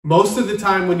Most of the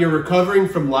time when you're recovering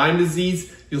from Lyme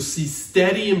disease, you'll see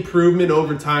steady improvement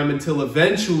over time until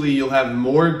eventually you'll have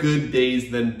more good days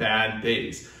than bad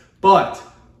days. But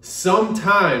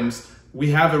sometimes we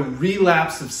have a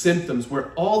relapse of symptoms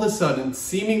where all of a sudden,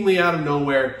 seemingly out of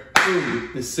nowhere,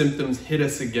 boom, the symptoms hit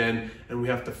us again and we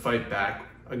have to fight back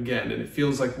again. And it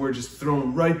feels like we're just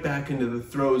thrown right back into the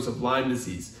throes of Lyme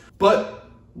disease. But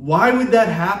why would that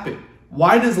happen?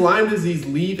 Why does Lyme disease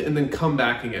leave and then come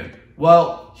back again?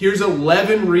 Well, here's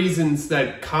 11 reasons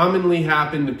that commonly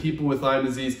happen to people with Lyme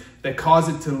disease that cause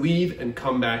it to leave and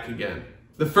come back again.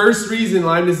 The first reason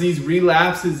Lyme disease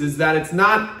relapses is that it's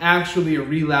not actually a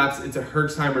relapse, it's a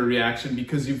Herxheimer reaction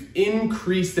because you've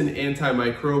increased an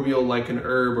antimicrobial like an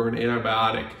herb or an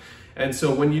antibiotic. And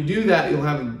so when you do that, you'll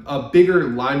have a bigger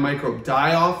Lyme microbe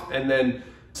die off, and then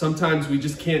sometimes we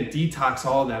just can't detox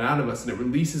all of that out of us, and it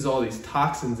releases all these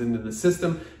toxins into the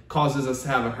system, causes us to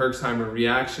have a Herxheimer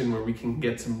reaction where we can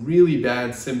get some really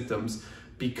bad symptoms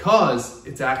because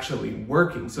it's actually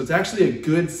working. So it's actually a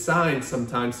good sign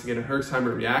sometimes to get a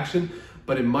Herxheimer reaction,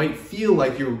 but it might feel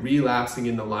like you're relapsing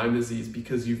into Lyme disease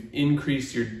because you've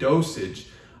increased your dosage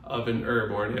of an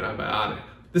herb or an antibiotic.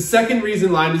 The second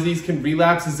reason Lyme disease can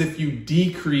relapse is if you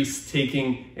decrease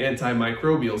taking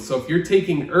antimicrobials. So if you're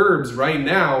taking herbs right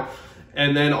now,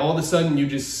 and then all of a sudden you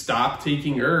just stop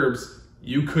taking herbs,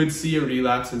 you could see a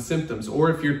relapse in symptoms. Or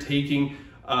if you're taking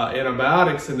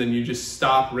antibiotics and then you just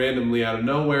stop randomly out of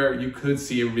nowhere, you could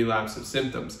see a relapse of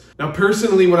symptoms. Now,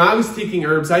 personally, when I was taking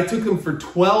herbs, I took them for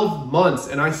 12 months,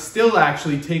 and I still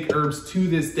actually take herbs to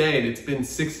this day, and it's been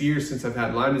 6 years since I've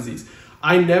had Lyme disease.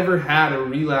 I never had a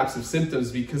relapse of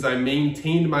symptoms because I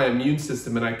maintained my immune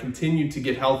system and I continued to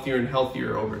get healthier and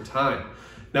healthier over time.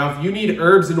 Now, if you need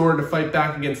herbs in order to fight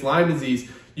back against Lyme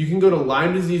disease, you can go to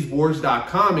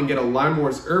LymeWars.com and get a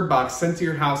LymeWars herb box sent to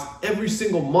your house every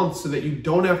single month so that you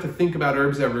don't have to think about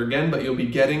herbs ever again, but you'll be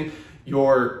getting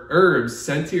your herbs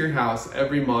sent to your house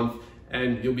every month,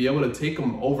 and you'll be able to take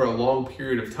them over a long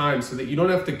period of time so that you don't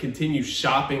have to continue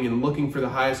shopping and looking for the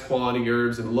highest quality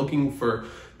herbs and looking for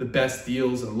the best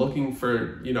deals and looking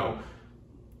for,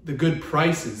 the good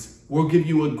prices. We'll give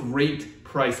you a great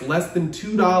price, less than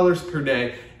 $2 per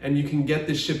day, and you can get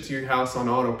this shipped to your house on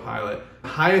autopilot.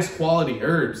 Highest quality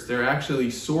herbs, they're actually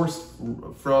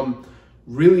sourced from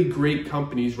really great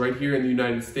companies right here in the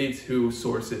United States who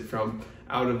source it from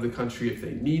out of the country if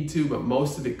they need to, but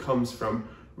most of it comes from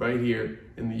right here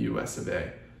in the US of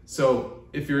A. So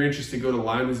if you're interested, go to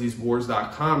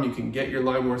LymeWars.com. You can get your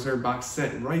LymeWars herb box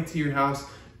sent right to your house.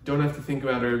 Don't have to think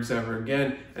about herbs ever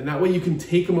again. And that way you can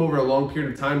take them over a long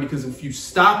period of time, because if you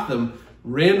stop them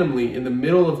randomly in the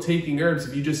middle of taking herbs,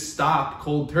 if you just stop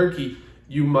cold turkey,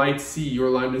 you might see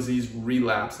your Lyme disease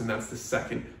relapse, and that's the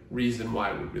second reason why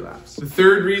it would relapse. The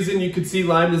third reason you could see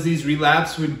Lyme disease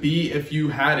relapse would be if you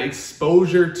had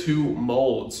exposure to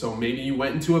mold. So maybe you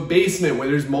went into a basement where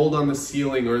there's mold on the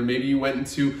ceiling, or maybe you went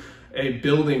into a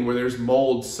building where there's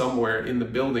mold somewhere in the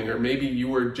building, or maybe you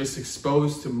were just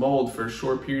exposed to mold for a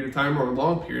short period of time or a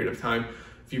long period of time.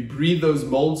 If you breathe those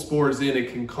mold spores in,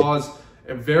 it can cause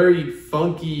a very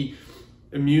funky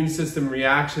immune system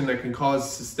reaction that can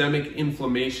cause systemic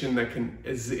inflammation that can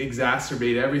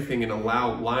exacerbate everything and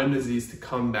allow Lyme disease to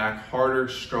come back harder,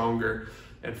 stronger,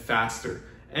 and faster.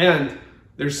 And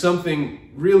there's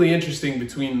something really interesting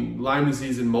between Lyme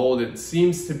disease and mold. It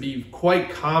seems to be quite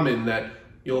common that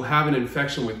you'll have an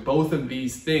infection with both of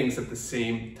these things at the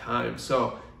same time.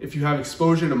 So if you have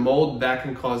exposure to mold, that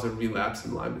can cause a relapse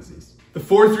in Lyme disease. The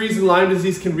fourth reason Lyme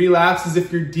disease can relapse is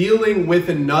if you're dealing with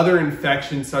another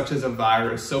infection such as a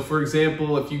virus. So for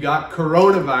example, if you got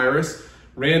coronavirus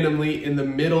randomly in the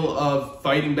middle of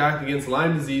fighting back against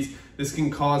Lyme disease, this can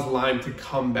cause Lyme to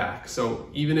come back. So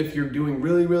even if you're doing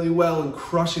really, really well and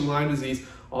crushing Lyme disease,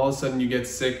 all of a sudden you get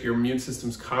sick, your immune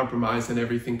system's compromised, and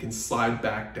everything can slide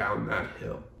back down that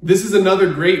hill. This is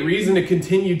another great reason to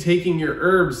continue taking your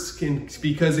herbs,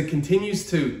 because it continues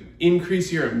to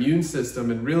increase your immune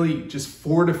system and really just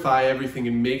fortify everything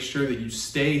and make sure that you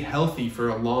stay healthy for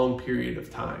a long period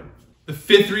of time. The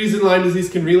fifth reason Lyme disease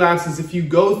can relapse is if you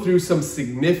go through some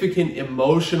significant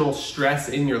emotional stress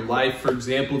in your life. For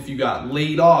example, if you got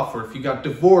laid off, or if you got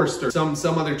divorced, or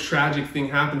some other tragic thing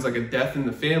happens like a death in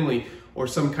the family, or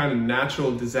some kind of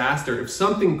natural disaster. If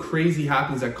something crazy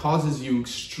happens that causes you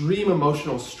extreme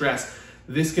emotional stress,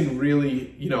 this can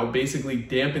really, basically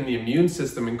dampen the immune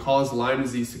system and cause Lyme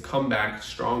disease to come back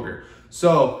stronger.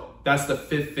 So that's the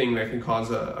fifth thing that can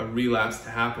cause a relapse to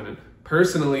happen. And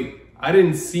personally, I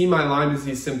didn't see my Lyme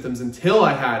disease symptoms until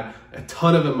I had a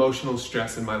ton of emotional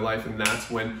stress in my life, and that's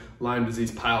when Lyme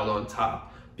disease piled on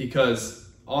top. Because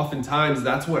oftentimes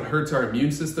that's what hurts our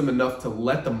immune system enough to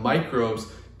let the microbes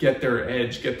get their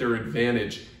edge, get their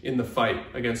advantage in the fight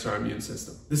against our immune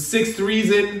system. The sixth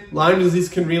reason Lyme disease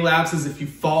can relapse is if you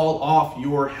fall off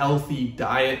your healthy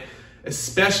diet,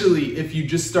 especially if you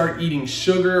just start eating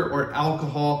sugar or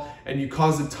alcohol and you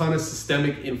cause a ton of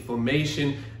systemic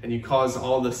inflammation and you cause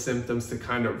all the symptoms to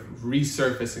kind of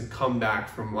resurface and come back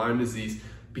from Lyme disease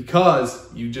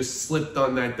because you just slipped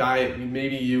on that diet.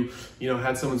 Maybe you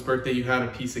had someone's birthday, you had a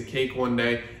piece of cake one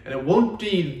day, and it won't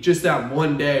be just that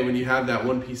one day when you have that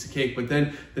one piece of cake, but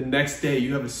then the next day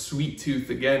you have a sweet tooth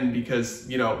again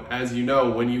because, as you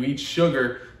know, when you eat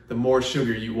sugar, the more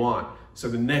sugar you want. So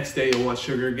the next day you'll want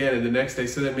sugar again, and the next day,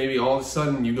 so then maybe all of a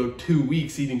sudden you go 2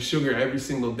 weeks eating sugar every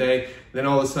single day, then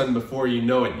all of a sudden before you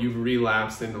know it, you've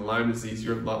relapsed into Lyme disease.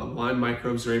 Your Lyme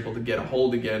microbes are able to get a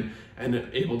hold again and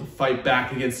able to fight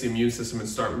back against the immune system and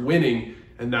start winning,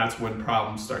 and that's when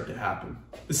problems start to happen.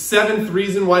 The seventh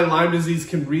reason why Lyme disease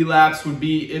can relapse would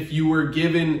be if you were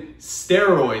given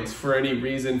steroids for any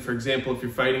reason. For example, if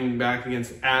you're fighting back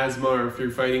against asthma or if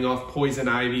you're fighting off poison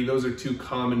ivy. Those are two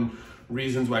common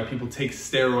reasons why people take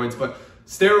steroids, but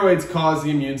steroids cause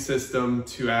the immune system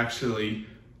to actually,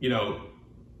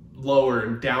 lower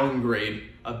and downgrade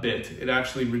a bit. It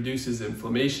actually reduces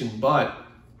inflammation, but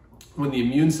when the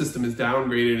immune system is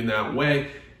downgraded in that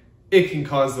way, it can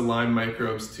cause the Lyme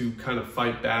microbes to kind of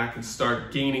fight back and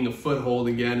start gaining a foothold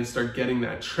again and start getting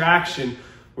that traction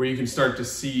where you can start to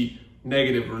see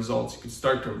negative results. You can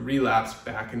start to relapse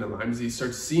back into Lyme disease,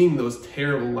 start seeing those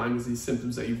terrible Lyme disease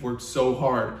symptoms that you've worked so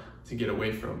hard to get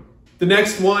away from. The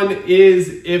next one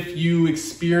is if you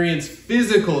experience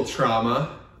physical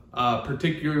trauma,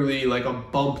 particularly like a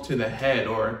bump to the head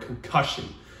or a concussion.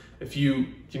 If you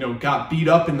got beat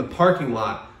up in the parking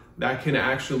lot, that can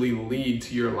actually lead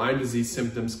to your Lyme disease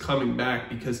symptoms coming back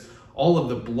because all of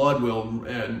the blood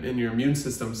and your immune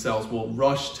system cells will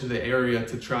rush to the area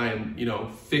to try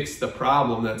and fix the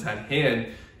problem that's at hand,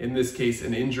 in this case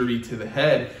an injury to the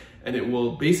head, and it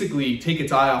will basically take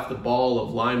its eye off the ball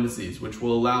of Lyme disease, which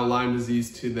will allow Lyme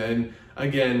disease to then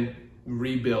again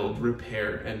rebuild,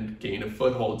 repair, and gain a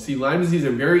foothold. See, Lyme disease is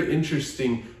a very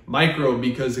interesting microbe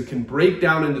because it can break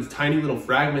down into tiny little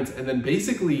fragments and then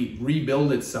basically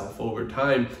rebuild itself over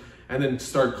time and then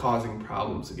start causing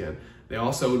problems again. They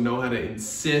also know how to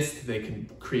encyst, they can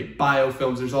create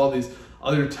biofilms. There's all these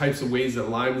other types of ways that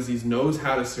Lyme disease knows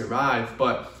how to survive,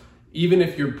 but even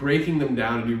if you're breaking them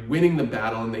down and you're winning the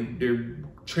battle and they're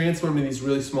transforming these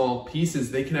really small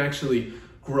pieces, they can actually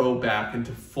grow back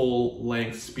into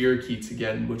full-length spirochetes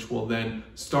again, which will then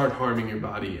start harming your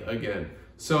body again.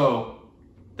 So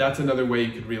that's another way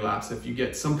you could relapse. If you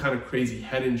get some kind of crazy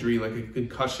head injury, like a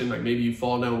concussion, like maybe you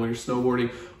fall down when you're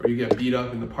snowboarding, or you get beat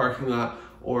up in the parking lot,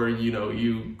 or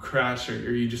you crash,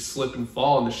 or you just slip and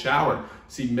fall in the shower.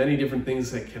 See, many different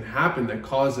things that can happen that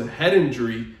cause a head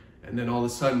injury, and then all of a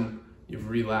sudden you've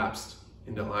relapsed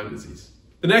into Lyme disease.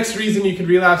 The next reason you could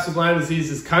relapse with Lyme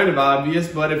disease is kind of obvious,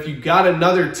 but if you got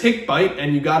another tick bite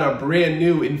and you got a brand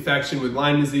new infection with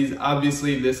Lyme disease,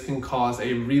 obviously this can cause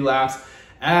a relapse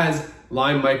as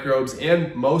Lyme microbes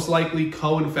and most likely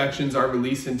co-infections are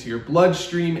released into your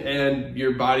bloodstream and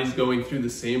your body's going through the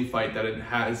same fight that it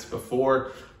has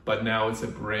before, but now it's a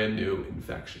brand new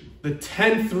infection. The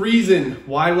 10th reason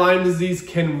why Lyme disease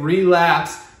can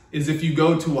relapse is if you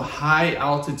go to a high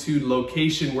altitude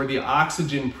location where the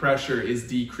oxygen pressure is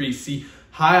decreased. See,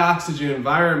 high oxygen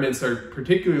environments are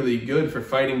particularly good for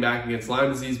fighting back against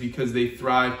Lyme disease because they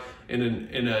thrive in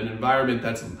an environment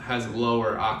that has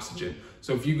lower oxygen.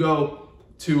 So if you go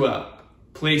to a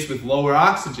place with lower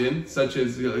oxygen, such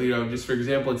as, just for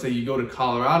example, let's say you go to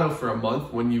Colorado for a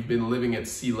month when you've been living at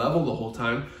sea level the whole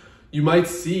time, you might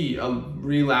see a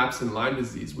relapse in Lyme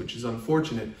disease, which is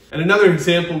unfortunate. And another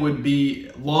example would be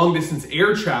long distance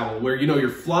air travel, where you're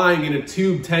flying in a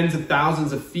tube tens of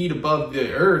thousands of feet above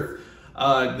the earth.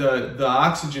 The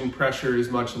oxygen pressure is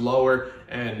much lower,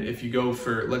 and if you go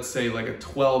for, let's say, like a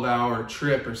 12-hour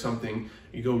trip or something,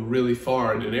 you go really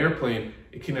far in an airplane,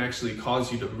 it can actually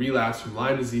cause you to relapse from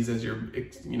Lyme disease as you're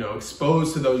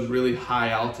exposed to those really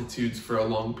high altitudes for a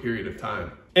long period of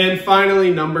time. And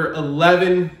finally, number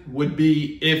 11 would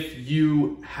be if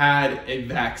you had a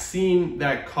vaccine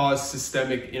that caused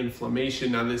systemic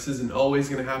inflammation. Now, this isn't always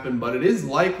going to happen, but it is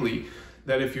likely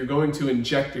that if you're going to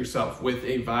inject yourself with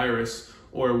a virus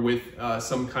or with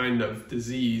some kind of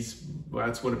disease, well,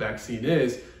 that's what a vaccine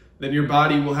is, then your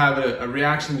body will have a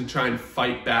reaction to try and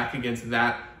fight back against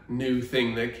that new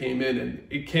thing that came in, and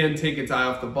it can take its eye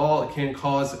off the ball. It can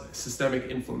cause systemic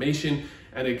inflammation,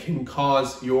 and it can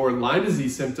cause your Lyme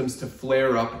disease symptoms to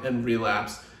flare up and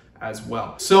relapse as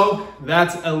well. So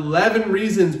that's 11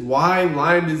 reasons why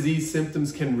Lyme disease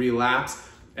symptoms can relapse.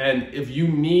 And if you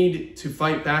need to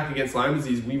fight back against Lyme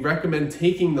disease, we recommend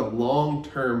taking the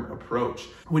long-term approach.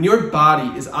 When your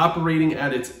body is operating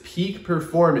at its peak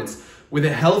performance with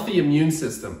a healthy immune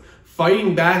system,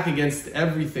 fighting back against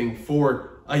everything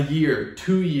for a year,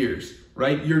 2 years,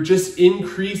 right? You're just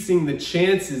increasing the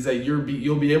chances that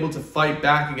you'll be able to fight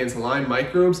back against Lyme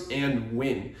microbes and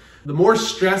win. The more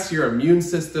stress your immune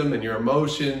system and your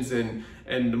emotions and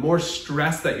the more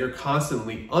stress that you're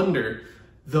constantly under,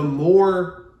 the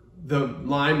more the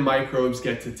Lyme microbes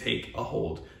get to take a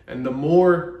hold, and the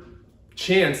more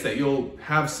chance that you'll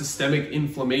have systemic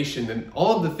inflammation. And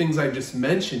all of the things I just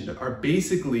mentioned are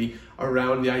basically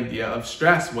around the idea of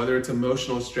stress, whether it's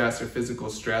emotional stress or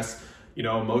physical stress. You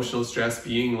know, emotional stress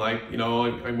being like, you know,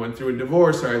 I went through a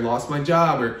divorce, or I lost my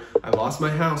job, or I lost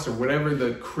my house, or whatever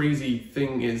the crazy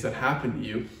thing is that happened to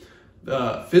you.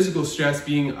 The physical stress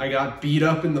being I got beat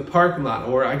up in the parking lot,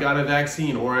 or I got a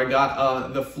vaccine, or I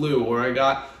got the flu, or I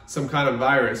got some kind of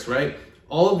virus, right?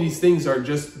 All of these things are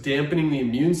just dampening the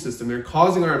immune system. They're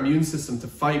causing our immune system to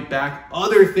fight back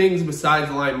other things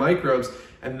besides Lyme microbes,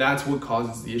 and that's what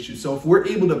causes the issue. So if we're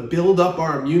able to build up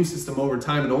our immune system over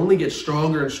time and only get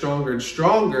stronger and stronger and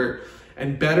stronger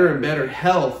and better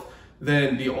health,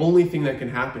 then the only thing that can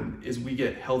happen is we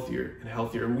get healthier and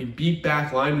healthier, and we beat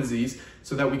back Lyme disease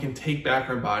so that we can take back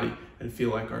our body and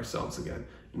feel like ourselves again.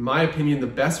 In my opinion, the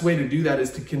best way to do that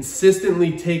is to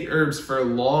consistently take herbs for a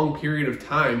long period of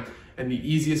time, and the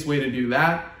easiest way to do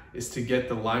that is to get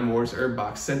the LymeWars herb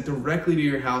box sent directly to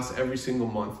your house every single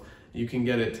month. You can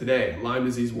get it today at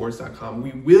LymeDiseaseWars.com.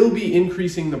 We will be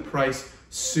increasing the price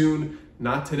soon,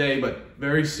 not today, but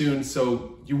very soon.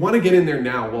 So you want to get in there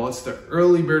now while it's the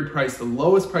early bird price. The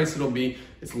lowest price it'll be,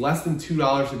 it's less than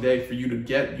 $2 a day for you to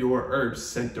get your herbs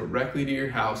sent directly to your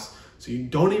house. So you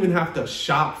don't even have to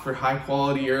shop for high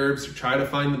quality herbs or try to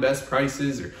find the best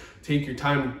prices or take your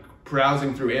time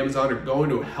browsing through Amazon or going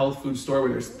to a health food store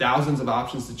where there's thousands of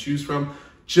options to choose from.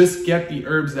 Just get the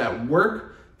herbs that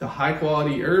work, the high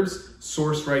quality herbs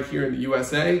sourced right here in the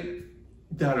USA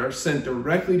that are sent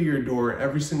directly to your door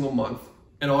every single month.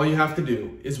 And all you have to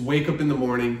do is wake up in the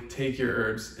morning, take your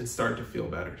herbs, and start to feel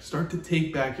better. Start to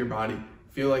take back your body,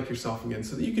 feel like yourself again,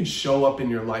 so that you can show up in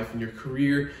your life, in your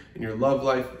career, in your love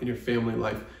life, in your family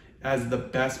life as the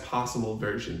best possible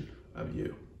version of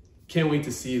you. Can't wait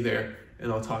to see you there,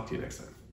 and I'll talk to you next time.